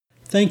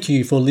Thank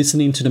you for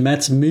listening to the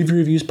Matt's Movie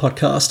Reviews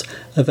podcast,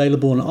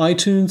 available on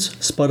iTunes,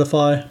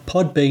 Spotify,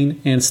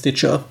 Podbean, and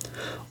Stitcher.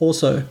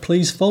 Also,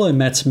 please follow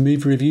Matt's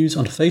Movie Reviews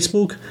on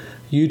Facebook,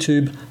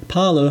 YouTube,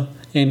 Parler,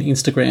 and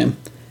Instagram.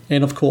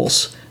 And of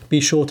course,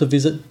 be sure to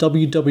visit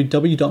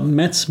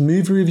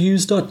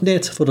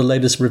www.mattsmoviereviews.net for the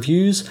latest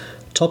reviews,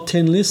 top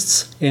 10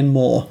 lists, and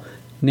more.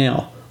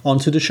 Now, on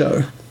to the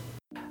show.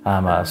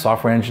 I'm a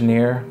software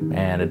engineer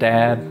and a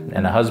dad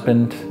and a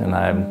husband, and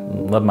I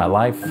love my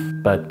life.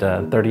 But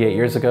 38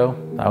 years ago,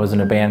 I was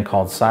in a band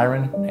called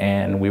Siren,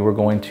 and we were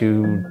going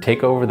to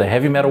take over the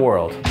heavy metal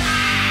world.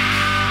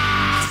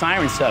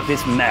 Siren stuff,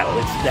 it's metal.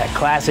 It's that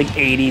classic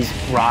 80s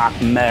rock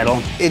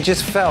metal. It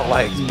just felt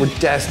like we're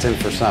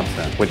destined for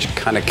something, which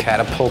kind of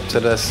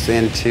catapulted us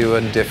into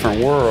a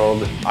different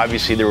world.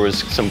 Obviously, there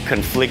was some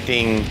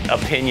conflicting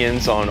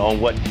opinions on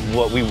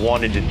what we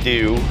wanted to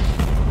do.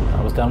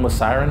 I was done with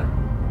Siren,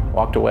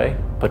 walked away,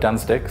 put down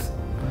the sticks,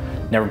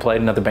 never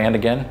played another band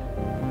again,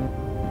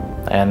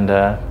 and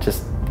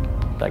just,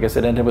 I guess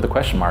it ended with a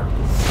question mark.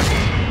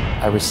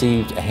 I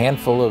received a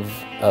handful of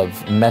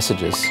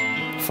messages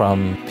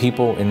from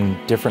people in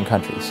different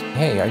countries.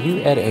 Hey, are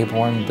you Ed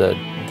Aborn,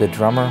 the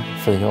drummer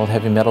for the old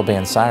heavy metal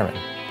band Siren?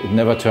 It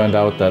never turned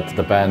out that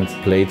the band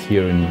played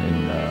here in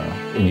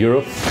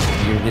Europe.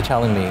 You're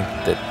telling me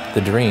that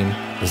the dream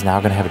is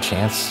now going to have a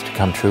chance to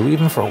come true,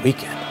 even for a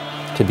weekend,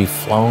 to be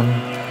flown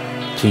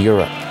to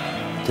Europe,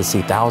 to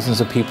see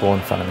thousands of people in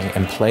front of me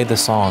and play the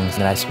songs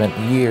that I spent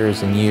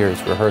years and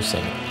years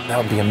rehearsing. That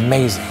would be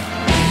amazing.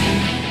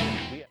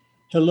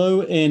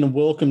 Hello and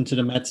welcome to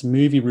the Matt's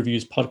Movie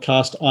Reviews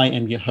podcast. I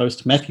am your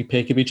host, Matthew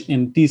Pekovic,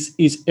 and this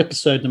is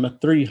episode number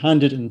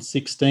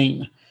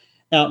 316.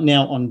 Out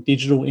now on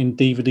digital and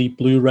DVD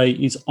Blu-ray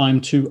is I'm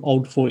Too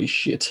Old for This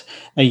Shit,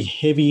 a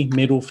heavy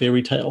metal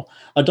fairy tale,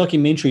 a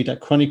documentary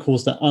that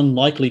chronicles the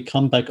unlikely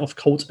comeback of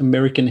cult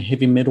American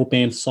heavy metal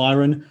band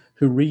Siren,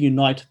 who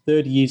reunite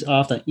 30 years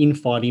after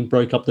infighting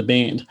broke up the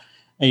band.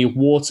 A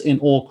warts and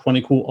all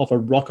chronicle of a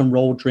rock and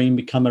roll dream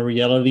become a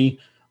reality.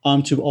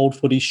 I'm Too Old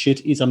for This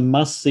Shit is a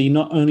must-see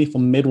not only for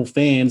metal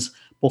fans,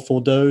 but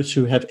for those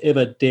who have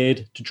ever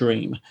dared to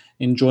dream.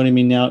 And joining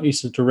me now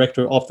is the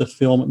director of the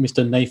film,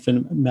 Mr.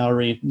 Nathan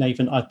Mowry.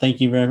 Nathan, I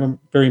thank you very,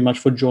 very much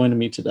for joining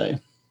me today.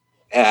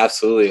 Yeah,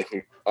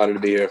 absolutely. Honored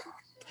to be here.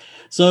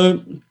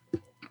 So,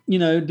 you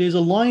know, there's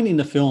a line in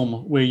the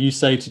film where you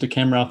say to the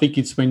camera, I think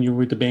it's when you were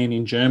with the band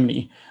in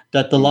Germany,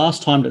 that the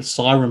last time that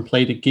Siren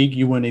played a gig,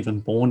 you weren't even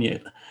born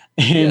yet.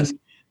 And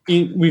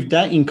yes. With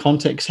that in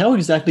context, how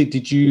exactly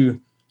did you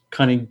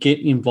kind of get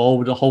involved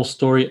with the whole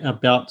story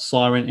about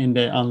Siren and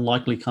their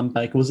unlikely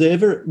comeback? Was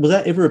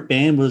that ever a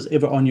band was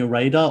ever on your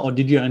radar, or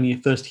did you only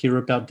first hear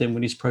about them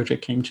when this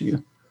project came to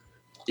you?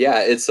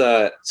 Yeah, it's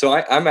so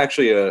I'm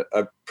actually a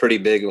pretty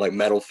big like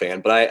metal fan,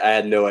 but I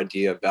had no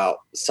idea about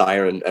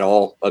Siren at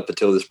all up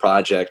until this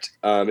project.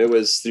 It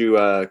was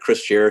through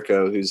Chris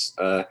Jericho, who's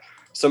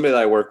somebody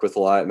that I work with a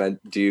lot, and I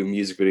do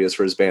music videos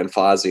for his band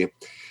Fozzy,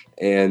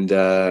 and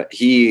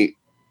he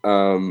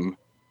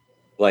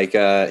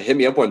hit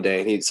me up one day,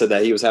 and he said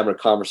that he was having a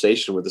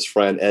conversation with his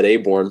friend Ed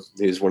Aborn,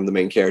 who's one of the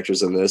main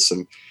characters in this,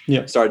 and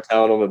started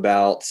telling him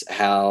about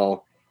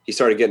how he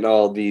started getting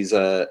all these,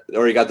 or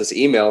he got this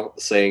email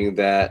saying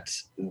that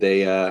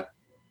they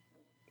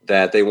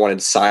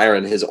wanted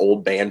Siren, his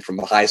old band from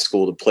high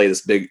school, to play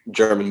this big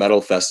German metal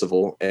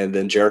festival. And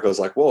then Jericho's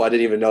like, "Whoa, I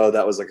didn't even know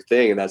that was like a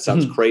thing, and that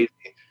sounds crazy."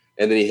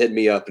 And then he hit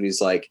me up, and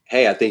he's like,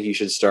 "Hey, I think you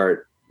should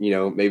start.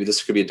 Maybe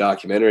this could be a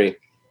documentary."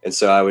 And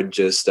so I would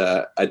just,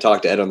 I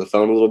talked to Ed on the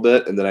phone a little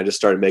bit, and then I just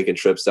started making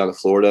trips down to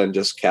Florida and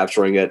just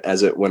capturing it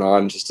as it went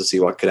on, just to see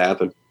what could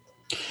happen.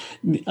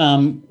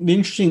 The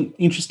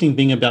interesting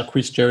thing about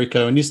Chris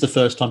Jericho, and this is the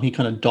first time he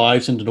kind of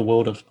dives into the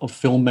world of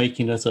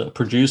filmmaking as a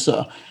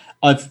producer.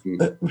 I've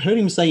heard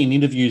him say in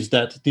interviews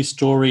that this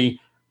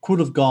story could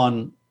have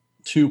gone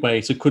two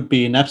ways. It could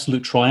be an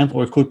absolute triumph,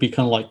 or it could be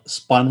kind of like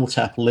Spinal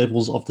Tap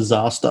levels of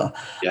disaster.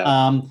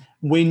 Yeah.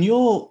 When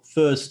you're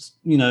first,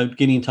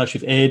 getting in touch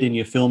with Ed and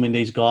you're filming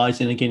these guys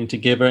and they're getting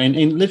together,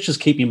 and let's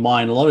just keep in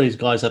mind, a lot of these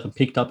guys haven't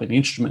picked up an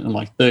instrument in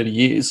like 30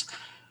 years.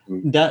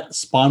 That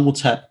Spinal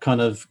Tap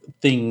kind of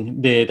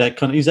thing there,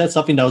 is that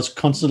something that was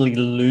constantly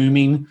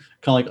looming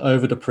kind of like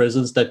over the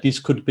presence, that this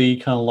could be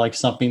kind of like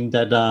something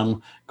that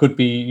could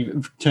be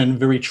turned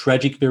very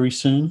tragic very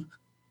soon?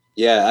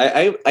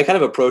 Yeah, I kind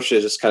of approached it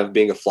as just kind of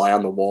being a fly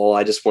on the wall.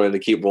 I just wanted to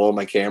keep rolling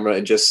my camera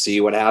and just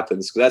see what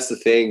happens. That's the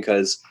thing,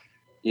 because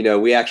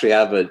we actually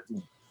have a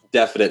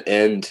definite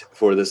end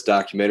for this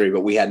documentary,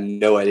 but we had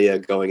no idea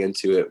going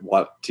into it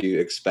what to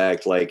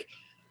expect. Like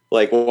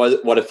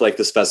what if like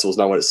this festival is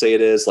not what it say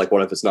it is? Like,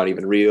 what if it's not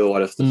even real?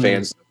 What if the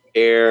fans don't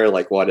care?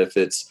 Like, what if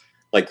it's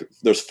like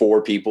there's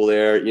 4 people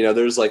there?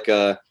 There's just like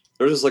a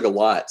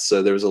lot.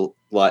 So there was a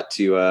lot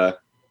to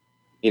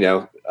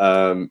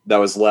that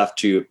was left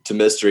to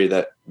mystery,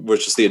 that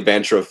was just the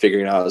adventure of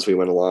figuring out as we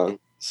went along.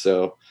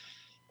 So,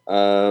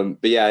 but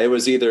yeah, it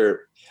was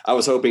I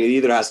was hoping it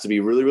either has to be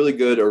really, really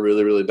good or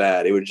really, really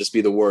bad. It would just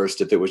be the worst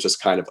if it was just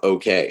kind of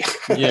okay.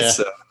 Yeah.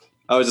 So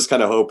I was just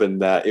kind of hoping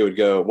that it would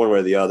go one way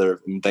or the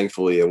other, and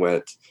thankfully it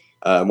went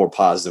a more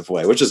positive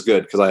way, which is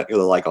good because I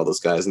really like all those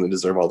guys and they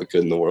deserve all the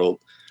good in the world.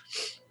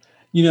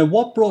 You know,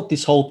 what brought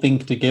this whole thing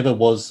together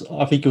was,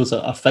 I think it was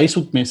a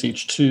Facebook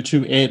message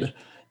to Ed,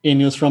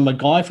 and it was from a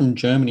guy from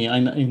Germany,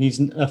 and he's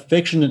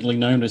affectionately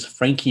known as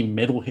Frankie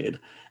Metalhead.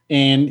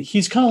 And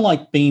he's kind of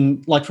like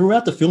been, like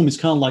throughout the film, he's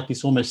kind of like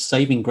this almost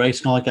saving grace,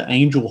 kind of like an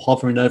angel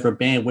hovering over a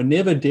band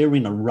whenever they're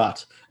in a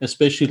rut,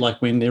 especially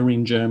like when they're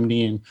in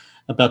Germany and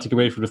about to get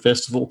ready for the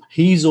festival.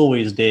 He's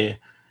always there.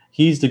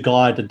 He's the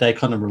guy that they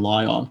kind of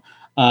rely on.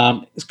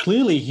 It's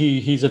clearly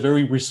he's a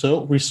very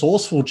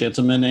resourceful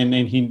gentleman,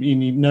 and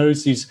he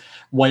knows his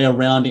way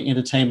around the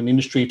entertainment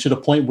industry to the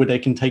point where they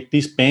can take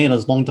this band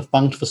as long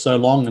defunct for so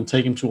long and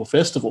take him to a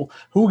festival.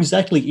 Who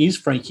exactly is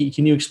Frankie?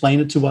 Can you explain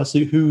it to us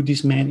who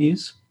this man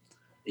is?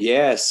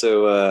 Yeah,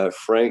 so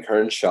Frank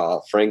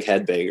Hearnshaw, Frank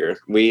Headbanger.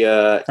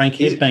 Frank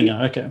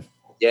Headbanger, okay.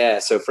 Yeah,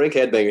 so Frank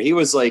Headbanger, he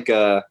was like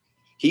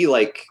he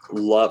like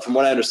loved, from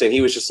what I understand,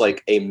 he was just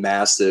like a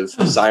massive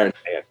Siren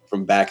fan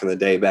from back in the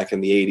day, back in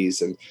the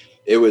 80s, and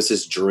it was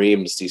his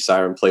dream to see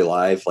Siren play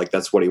live. Like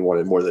that's what he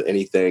wanted more than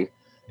anything.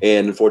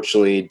 And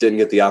unfortunately didn't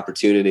get the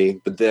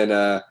opportunity. But then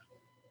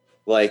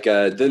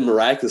then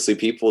miraculously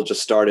people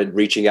just started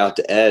reaching out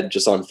to Ed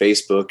just on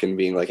Facebook and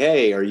being like,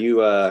 hey, were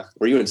you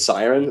in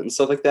Siren and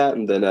stuff like that?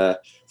 And then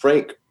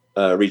Frank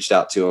reached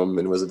out to him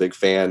and was a big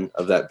fan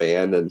of that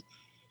band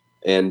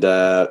and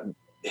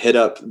hit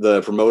up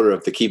the promoter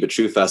of the Keep It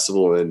True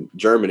festival in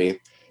Germany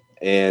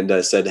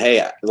and said,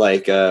 hey,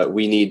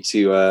 we need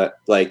to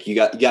you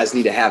guys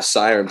need to have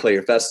Siren play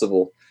your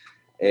festival.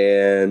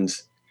 And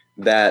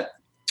that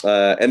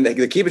and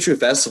the Keep It True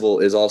festival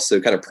is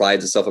also kind of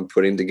prides itself on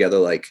putting together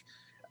like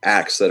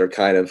acts that are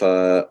kind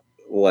of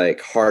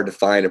like hard to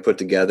find and put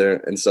together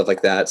and stuff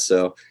like that.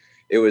 So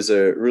it was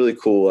a really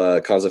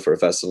cool concept for a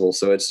festival.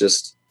 So it's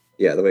just,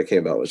 yeah, the way it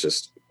came about was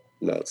just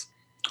nuts.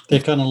 They're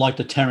kind of like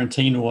the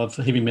Tarantino of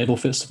heavy metal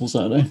festivals,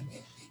 aren't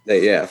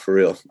they? Yeah, for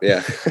real.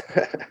 Yeah.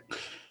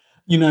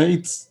 You know,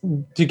 it's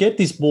to get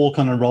this ball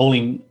kind of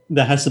rolling,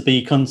 there has to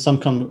be some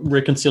kind of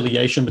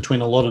reconciliation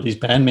between a lot of these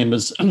band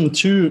members.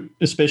 Two,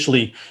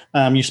 especially,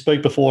 you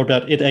spoke before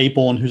about Ed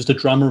Aborn, who's the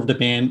drummer of the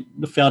band,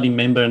 the founding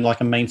member and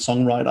like a main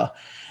songwriter.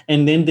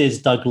 And then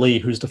there's Doug Lee,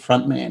 who's the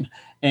front man.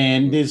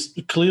 And there's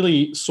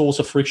clearly source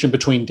of friction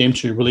between them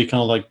two, really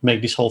kind of like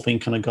make this whole thing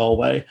kind of go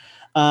away.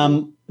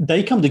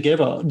 They come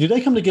together. Did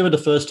they come together the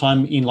first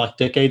time in like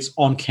decades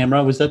on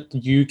camera? Was that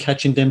you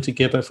catching them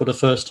together for the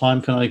first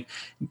time, kind of like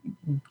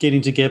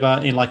getting together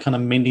and like kind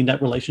of mending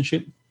that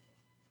relationship?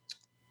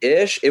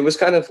 Ish. It was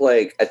kind of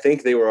like, I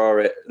think they were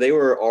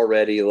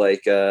already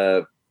like,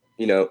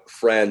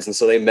 friends. And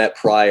so they met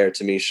prior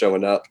to me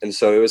showing up. And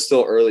so it was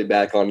still early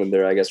back on in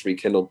their, I guess,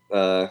 rekindled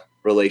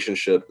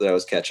relationship that I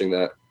was catching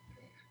that.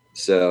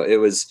 So it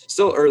was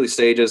still early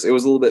stages. It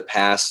was a little bit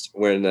past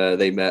when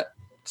they met.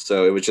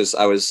 So it was just,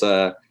 I was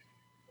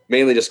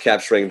mainly just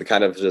capturing the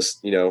kind of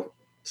just,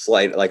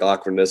 slight like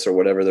awkwardness or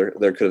whatever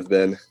there could have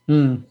been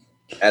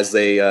as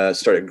they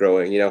started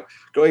growing,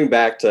 going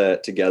back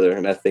together.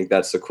 And I think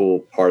that's the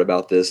cool part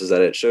about this is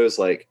that it shows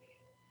like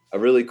a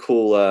really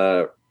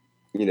cool,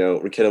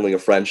 rekindling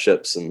of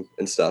friendships and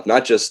stuff,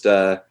 not just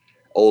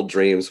old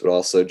dreams, but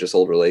also just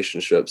old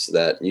relationships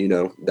that,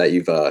 that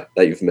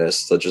you've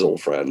missed, such as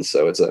old friends.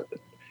 So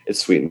it's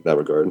sweet in that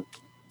regard.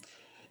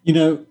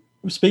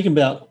 Speaking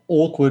about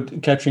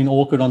capturing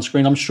awkward on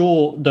screen, I'm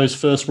sure those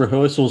first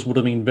rehearsals would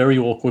have been very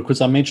awkward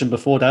because I mentioned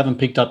before they haven't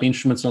picked up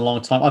instruments in a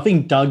long time. I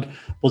think Doug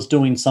was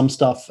doing some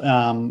stuff,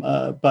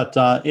 but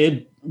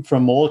Ed,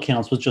 from all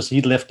accounts,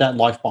 he'd left that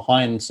life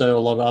behind, and so a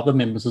lot of other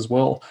members as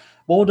well.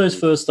 What were those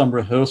first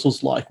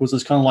rehearsals like? Was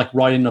this kind of like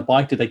riding a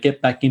bike? Did they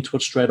get back into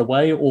it straight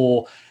away,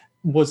 or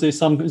is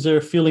there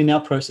a feeling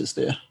out process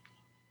there?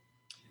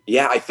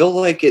 Yeah, I feel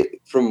like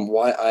it, from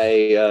what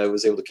I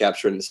was able to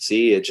capture and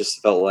see, it just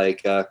felt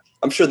like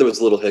I'm sure there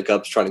was little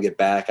hiccups trying to get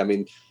back. I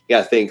mean, yeah,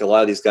 I think a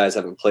lot of these guys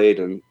haven't played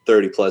in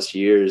 30 plus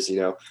years,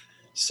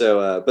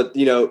 So, but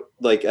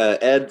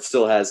Ed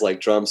still has like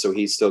drums, so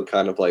he's still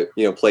kind of like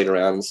played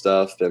around and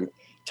stuff. And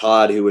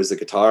Todd, who was the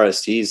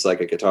guitarist, he's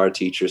like a guitar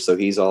teacher, so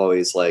he's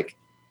always like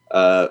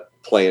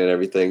playing and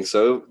everything.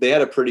 So they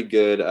had a pretty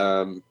good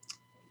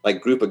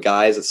group of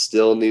guys that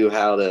still knew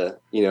how to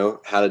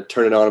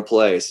turn it on and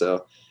play.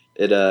 So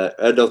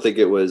I don't think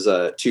it was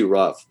too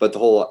rough, but the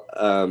whole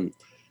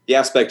the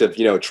aspect of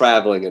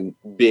traveling and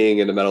being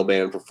in a metal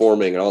band,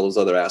 performing, and all those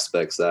other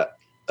aspects that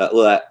a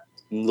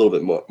little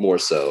bit more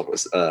so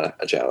was a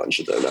challenge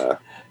than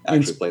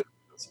actually playing.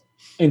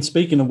 And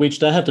speaking of which,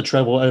 they have to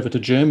travel over to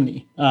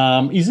Germany.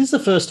 Is this the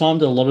first time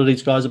that a lot of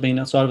these guys have been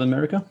outside of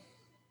America?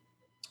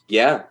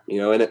 Yeah,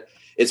 and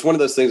it's one of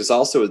those things. It's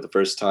also the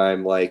first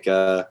time like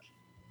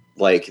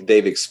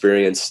they've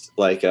experienced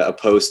like a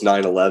post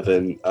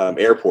 9/11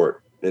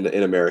 airport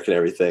in America and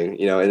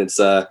everything, and it's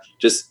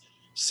just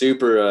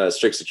super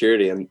strict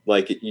security, and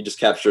like you just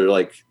capture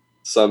like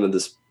some of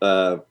this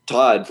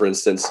Todd, for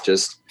instance,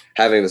 just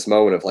having this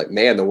moment of like,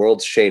 man, the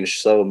world's changed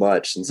so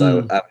much since I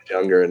was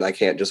younger, and I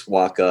can't just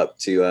walk up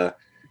to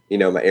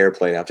my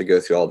airplane. I have to go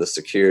through all this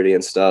security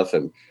and stuff.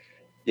 And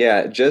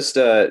yeah, just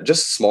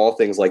small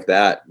things like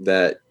that,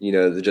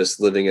 just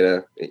living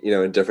in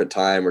a different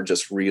time or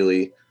just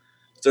really,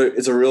 so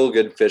it's a real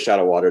good fish out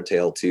of water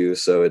tale too.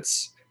 So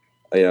it's,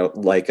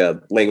 like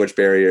language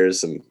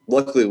barriers. And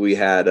luckily we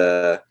had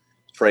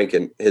Frank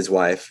and his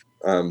wife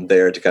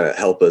there to kind of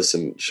help us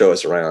and show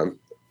us around.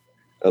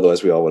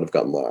 Otherwise we all would have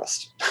gotten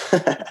lost.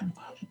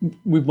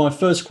 With my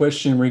first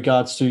question in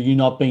regards to you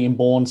not being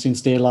born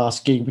since their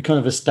last gig, we kind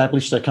of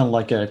established that kind of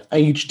like an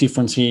age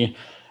difference here.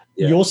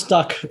 Yeah. You're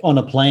stuck on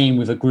a plane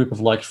with a group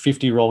of like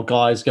 50-year-old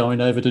guys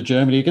going over to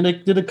Germany.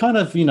 Did it kind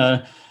of,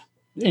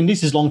 and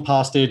this is long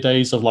past their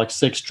days of like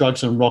sex,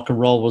 drugs, and rock and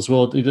roll as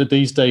well.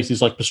 These days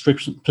is like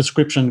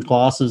prescription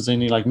glasses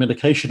and like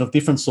medication of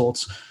different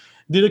sorts.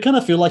 Did it kind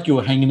of feel like you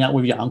were hanging out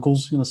with your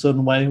uncles in a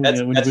certain way when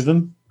you're with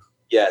them?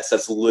 Yes,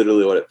 that's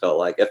literally what it felt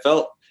like. It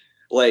felt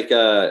like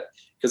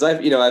because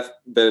I've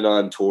been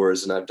on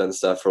tours and I've done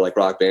stuff for like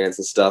rock bands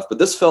and stuff, but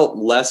this felt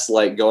less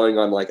like going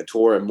on like a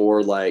tour and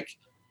more like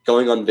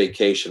going on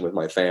vacation with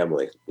my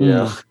family,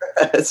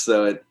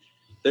 So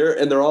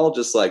they're all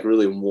just like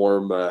really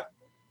warm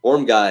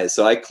guys.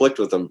 So I clicked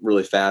with them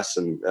really fast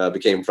and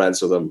became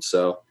friends with them.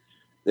 So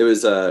it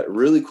was a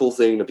really cool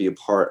thing to be a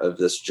part of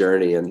this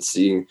journey and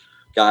seeing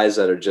guys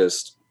that are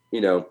just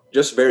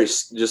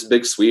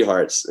big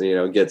sweethearts,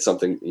 get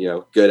something,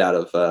 good out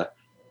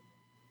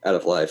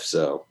of life.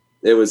 So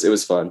it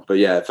was fun, but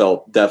yeah,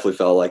 definitely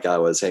felt like I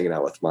was hanging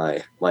out with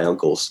my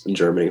uncles in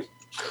Germany.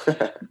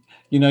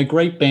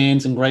 Great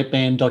bands and great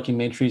band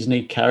documentaries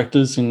need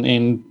characters,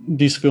 and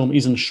this film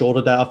isn't short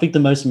of that. I think the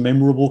most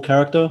memorable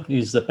character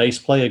is the bass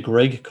player,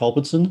 Greg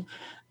Culbertson.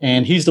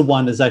 And he's the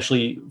one that's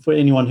actually, for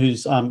anyone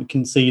who's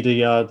can see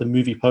the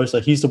movie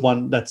poster, he's the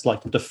one that's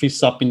like the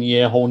fists up in the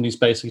air holding his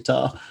bass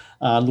guitar,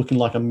 looking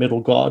like a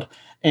metal god.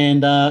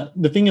 And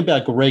the thing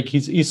about Greg,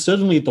 he's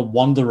certainly the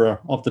wanderer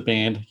of the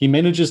band. He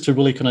manages to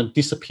really kind of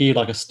disappear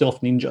like a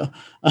stealth ninja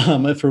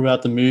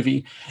throughout the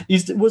movie.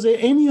 Was there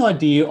any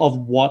idea of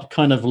what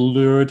kind of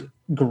lured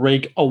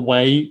Greg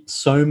away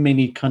so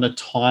many kind of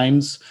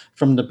times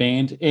from the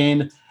band?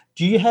 And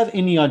do you have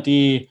any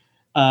idea,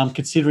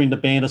 considering the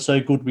band are so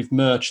good with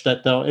merch,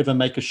 that they'll ever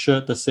make a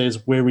shirt that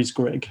says, "Where is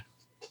Greg"?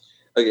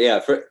 Okay,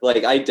 yeah,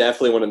 I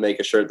definitely want to make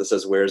a shirt that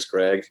says "Where's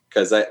Greg,"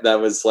 because that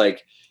was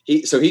like,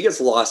 he gets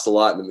lost a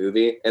lot in the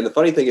movie. And the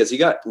funny thing is he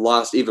got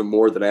lost even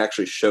more than I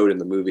actually showed in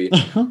the movie,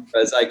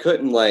 because I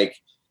couldn't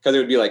because it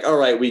would be like, all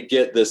right, we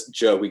get this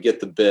joke, we get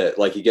the bit,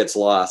 like he gets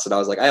lost. And I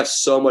was like, I have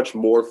so much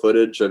more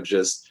footage of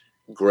just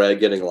Greg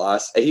getting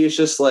lost. And he's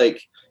just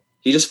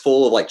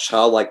full of like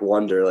childlike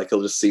wonder. Like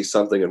he'll just see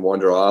something and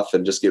wander off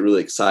and just get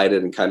really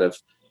excited and kind of,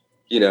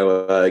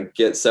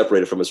 get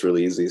separated from us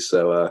really easy.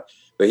 So,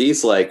 but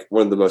he's like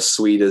one of the most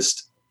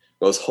sweetest,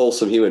 most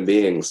wholesome human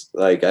beings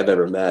like I've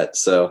ever met.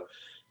 So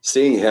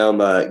seeing him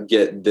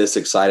get this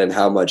excited and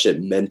how much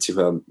it meant to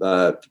him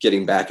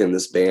getting back in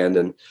this band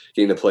and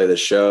getting to play the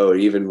show,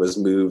 even was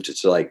moved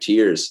to like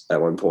tears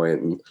at one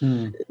point.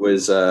 And it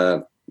was,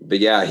 but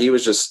yeah, he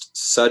was just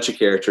such a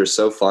character,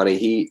 so funny.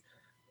 He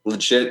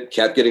legit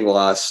kept getting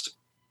lost.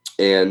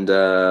 And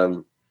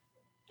there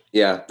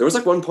was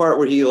like one part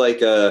where he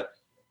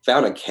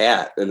found a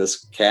cat, and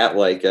this cat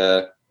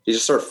he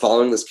just started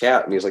following this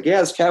cat, and he was like, yeah,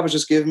 this cat was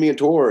just giving me a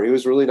tour. He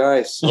was really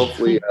nice.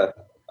 Hopefully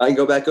I can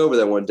go back over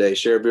there one day,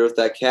 share a beer with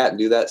that cat, and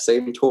do that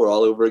same tour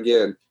all over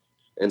again.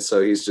 And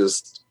so he's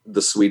just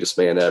the sweetest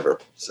man ever.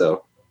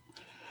 So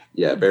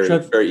yeah, very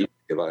easy to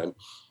get behind.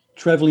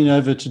 Traveling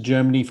over to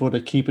Germany for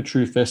the Keep It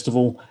True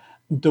festival,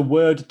 the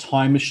word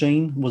time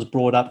machine was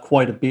brought up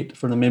quite a bit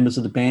from the members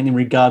of the band in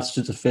regards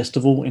to the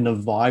festival and the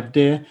vibe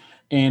there.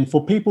 And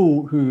for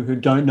people who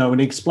don't know,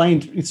 and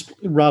explained it's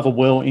rather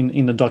well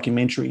in the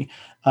documentary,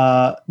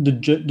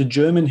 the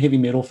German heavy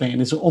metal fan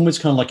is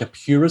almost kind of like a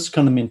purist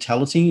kind of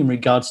mentality in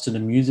regards to the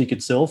music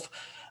itself.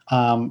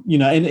 And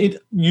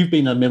you've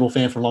been a metal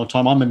fan for a long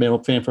time. I'm a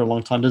metal fan for a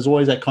long time. There's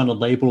always that kind of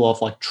label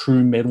of like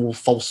true metal,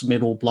 false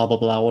metal, blah, blah,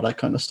 blah, all that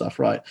kind of stuff,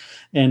 right?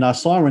 And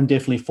Siren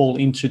definitely fall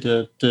into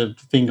the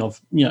thing of,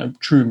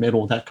 true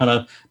metal, that kind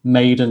of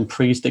Maiden,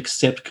 Priest,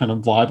 Accept kind of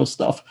vibe of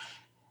stuff.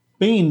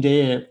 Being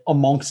there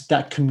amongst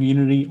that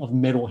community of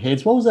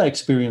metalheads, what was that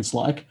experience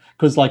like?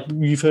 Because like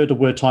you've heard the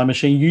word time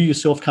machine, you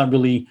yourself can't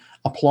really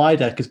apply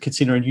that because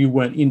considering you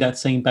weren't in that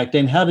scene back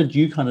then. How did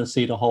you kind of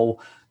see the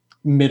whole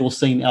metal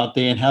scene out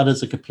there, and how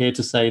does it compare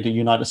to, say, the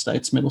United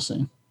States metal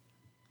scene?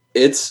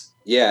 It's,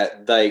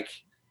 like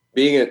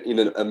being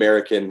an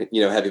American,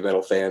 heavy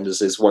metal fan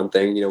is one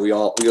thing. We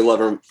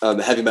love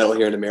heavy metal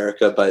here in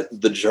America, but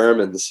the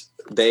Germans,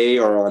 they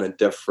are on a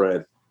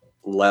different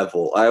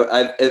level.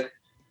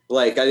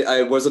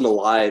 I wasn't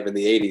alive in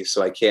the 80s,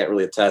 so I can't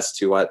really attest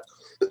to what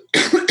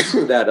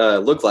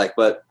that looked like,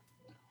 but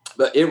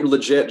it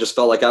legit just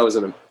felt like I was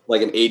in an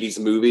 80s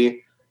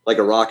movie, like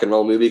a rock and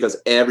roll movie, because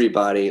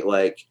everybody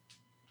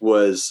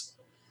was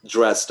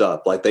dressed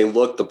up. Like they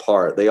looked the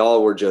part. They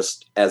all were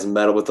just as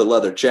metal with the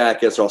leather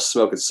jackets. They're all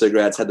smoking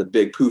cigarettes, had the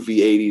big poofy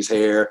 80s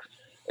hair,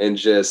 and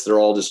they're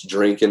all just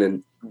drinking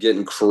and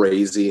getting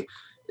crazy.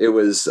 It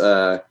was,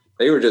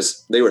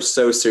 they were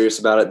so serious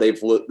about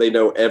it. They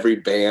know every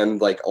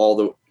band, like all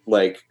the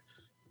like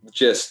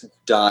just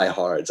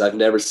diehards. I've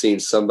never seen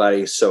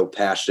somebody so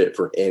passionate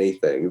for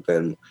anything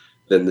than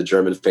the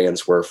German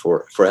fans were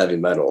for heavy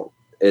metal.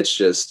 It's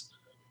just,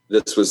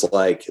 this was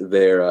like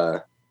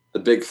their the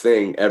big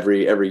thing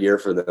every year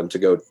for them to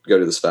go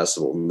to this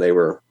festival, and they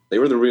were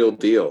the real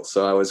deal.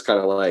 So I was kind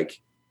of like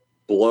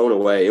blown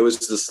away. It was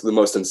just the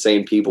most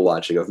insane people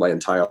watching of my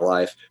entire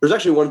life. There's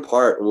actually one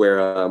part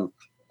where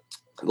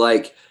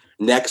like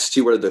next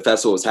to where the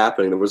festival was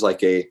happening, there was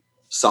like a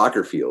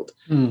soccer field,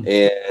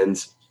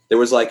 and there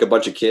was like a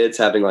bunch of kids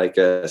having like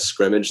a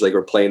scrimmage. They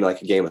were playing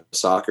like a game of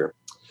soccer,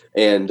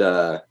 and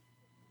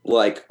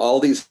like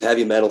all these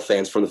heavy metal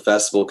fans from the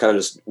festival kind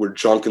of just were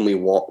drunkenly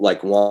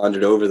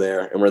wandered over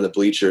there and were in the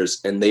bleachers,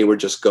 and they were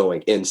just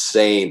going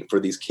insane for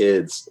these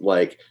kids,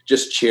 like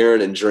just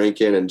cheering and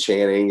drinking and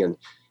chanting, and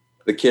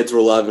the kids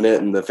were loving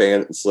it, and the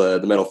fans,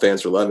 the metal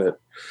fans were loving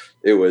it.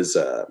 It was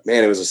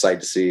man, it was a sight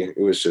to see. It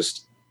was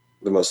just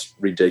the most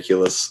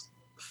ridiculous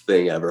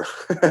thing ever.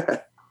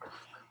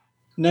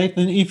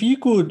 Nathan, if you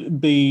could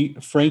be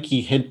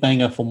Frankie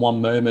Headbanger for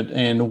one moment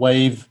and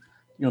wave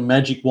your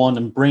magic wand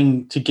and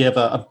bring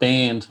together a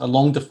band, a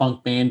long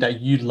defunct band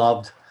that you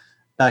loved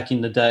back in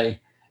the day,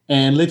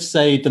 and let's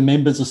say the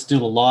members are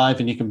still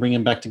alive and you can bring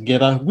them back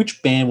together,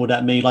 which band would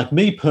that be? Like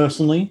me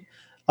personally,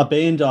 a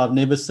band I've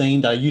never seen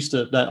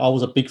that I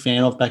was a big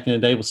fan of back in the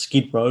day was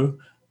Skid Row.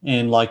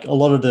 And like a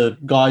lot of the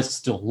guys are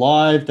still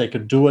alive, they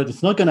could do it.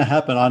 It's not going to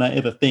happen, I don't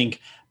ever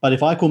think. But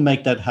if I could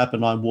make that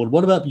happen, I would.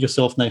 What about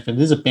yourself, Nathan?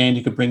 There's a band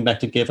you could bring back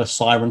together,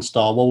 Siren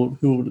style.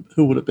 Who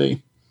would it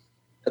be?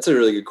 That's a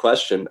really good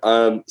question.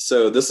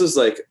 So this is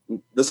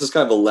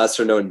kind of a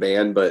lesser known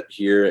band, but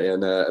here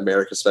in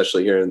America,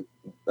 especially here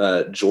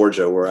in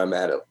Georgia, where I'm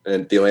at,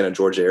 in the Atlanta,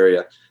 Georgia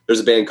area, there's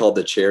a band called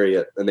The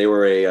Chariot, and they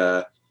were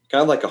a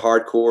kind of like a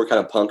hardcore kind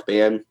of punk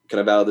band,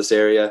 kind of out of this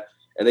area,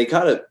 and they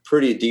got a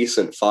pretty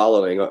decent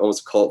following,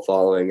 almost a cult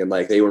following, and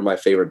like they were my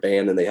favorite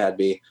band, and they had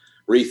me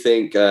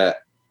rethink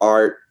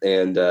art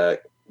and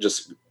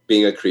just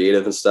being a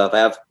creative and stuff. I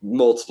have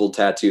multiple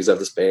tattoos of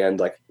this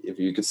band. Like if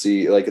you could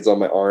see, like it's on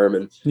my arm,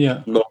 and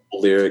multiple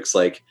lyrics.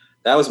 Like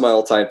that was my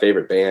all-time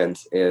favorite band.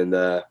 And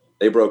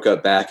they broke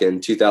up back in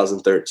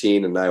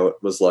 2013, and I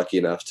was lucky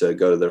enough to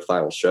go to their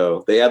final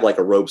show. They had like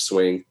a rope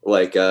swing,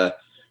 like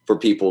for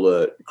people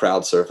to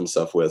crowd surf and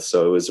stuff with.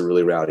 So it was a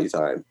really rowdy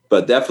time,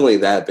 but definitely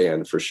that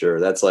band for sure.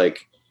 That's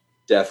like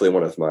definitely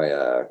one of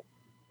my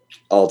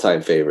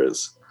all-time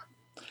favorites.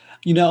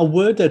 You know, a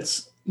word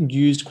that's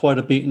used quite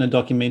a bit in a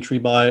documentary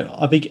by,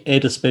 I think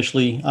Ed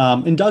especially,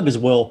 and Doug as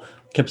well,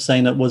 kept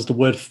saying that was the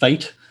word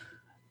fate,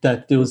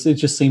 that it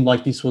just seemed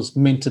like this was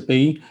meant to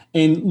be.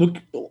 And look,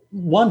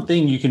 one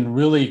thing you can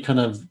really kind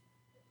of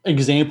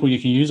example you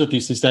can use of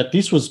this is that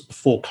this was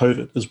before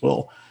COVID as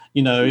well.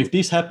 You know, if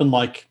this happened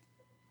like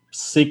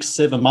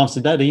 6-7 months,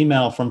 if that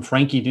email from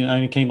Frankie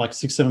only came like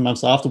 6-7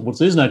 months afterwards,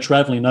 there's no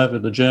traveling over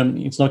to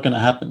Germany. It's not going to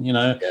happen. You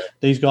know,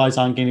 These guys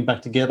aren't getting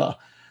back together.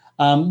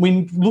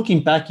 When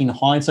looking back in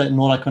hindsight and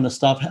all that kind of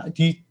stuff,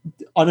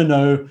 I don't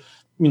know,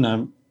 you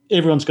know,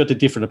 everyone's got their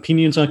different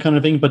opinions on that kind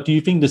of thing, but do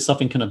you think there's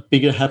something kind of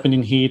bigger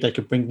happening here that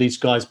could bring these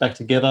guys back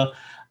together?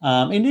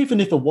 And even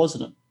if it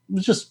wasn't, it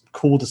was just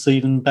cool to see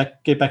them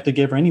get back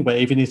together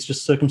anyway, even if it's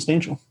just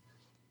circumstantial.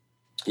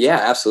 Yeah,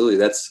 absolutely.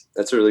 That's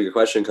a really good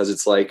question, because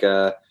it's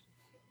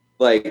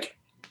like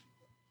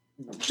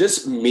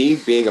just me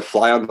being a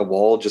fly on the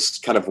wall,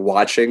 just kind of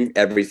watching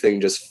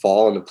everything just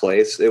fall into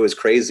place. It was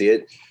crazy.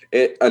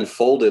 It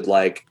unfolded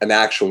like an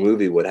actual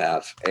movie would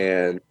have.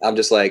 And I'm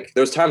just like, there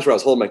was times where I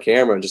was holding my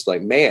camera and just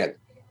like, man,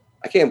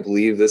 I can't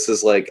believe this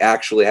is like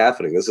actually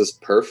happening. This is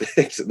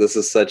perfect. This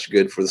is such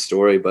good for the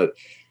story. But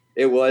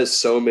it was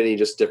so many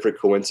just different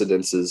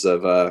coincidences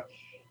of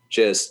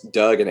just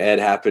Doug and Ed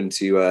happened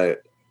to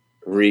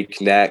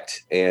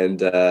reconnect, and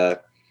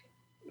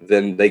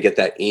then they get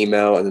that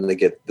email, and then they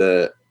get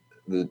the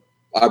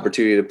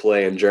opportunity to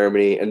play in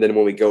Germany. And then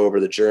when we go over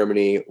to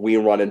Germany, we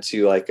run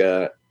into like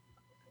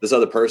this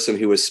other person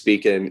who was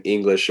speaking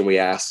English, and we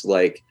asked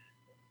like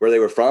where they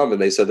were from,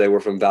 and they said they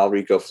were from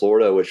Valrico,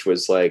 Florida, which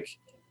was like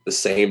the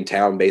same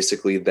town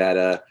basically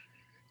that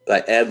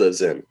Ed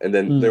lives in. And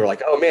then they were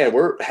like, oh man,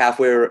 we're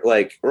halfway,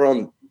 like we're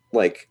on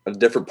like a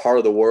different part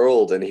of the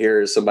world, and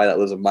here's somebody that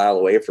lives a mile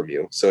away from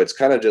you. So it's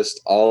kind of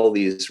just all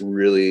these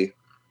really,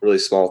 really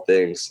small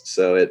things.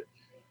 So it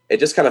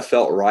just kind of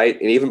felt right.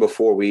 And even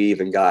before we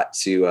even got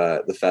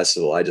to the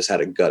festival, I just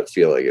had a gut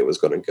feeling it was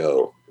going to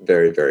go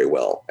very, very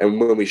well. And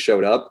when we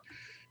showed up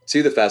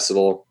to the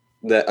festival,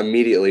 that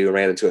immediately we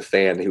ran into a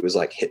fan who was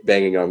like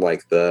banging on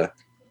like the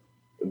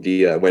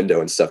window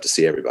and stuff to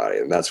see everybody.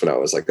 And that's when I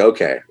was like,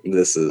 okay,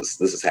 this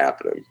is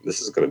happening.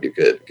 This is going to be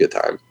a good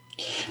time.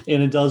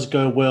 And it does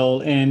go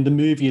well. And the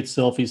movie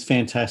itself is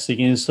fantastic.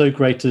 And it's so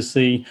great to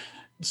see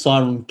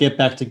Siren get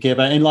back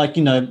together. And like,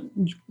 you know,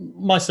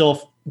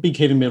 myself, big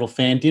heavy metal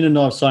fan. Didn't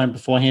know of Siren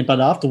beforehand,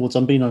 but afterwards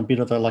I'm being on a bit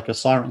of a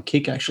Siren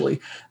kick, actually,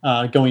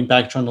 going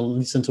back, trying to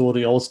listen to all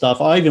the old stuff.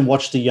 I even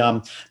watched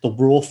the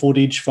raw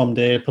footage from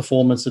their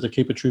performance at the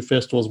Keep It True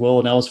Festival as well,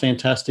 and that was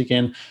fantastic.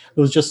 And it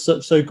was just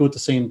so good to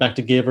see them back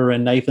together.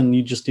 And Nathan,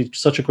 you just did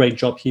such a great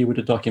job here with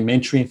the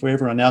documentary. And for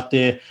everyone out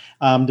there,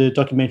 the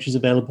documentary is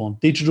available on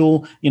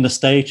digital. In the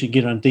States, you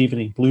get it on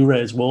DVD, Blu-ray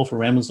as well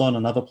for Amazon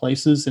and other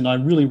places. And I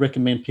really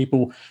recommend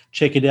people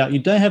check it out. You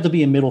don't have to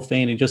be a metal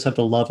fan. You just have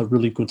to love a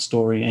really good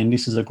story. And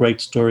this is a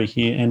great story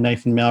here. And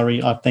Nathan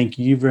Mowry, I thank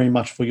you very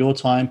much for your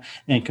time,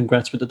 and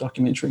congrats with the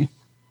documentary.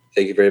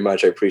 Thank you very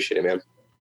much. I appreciate it, man.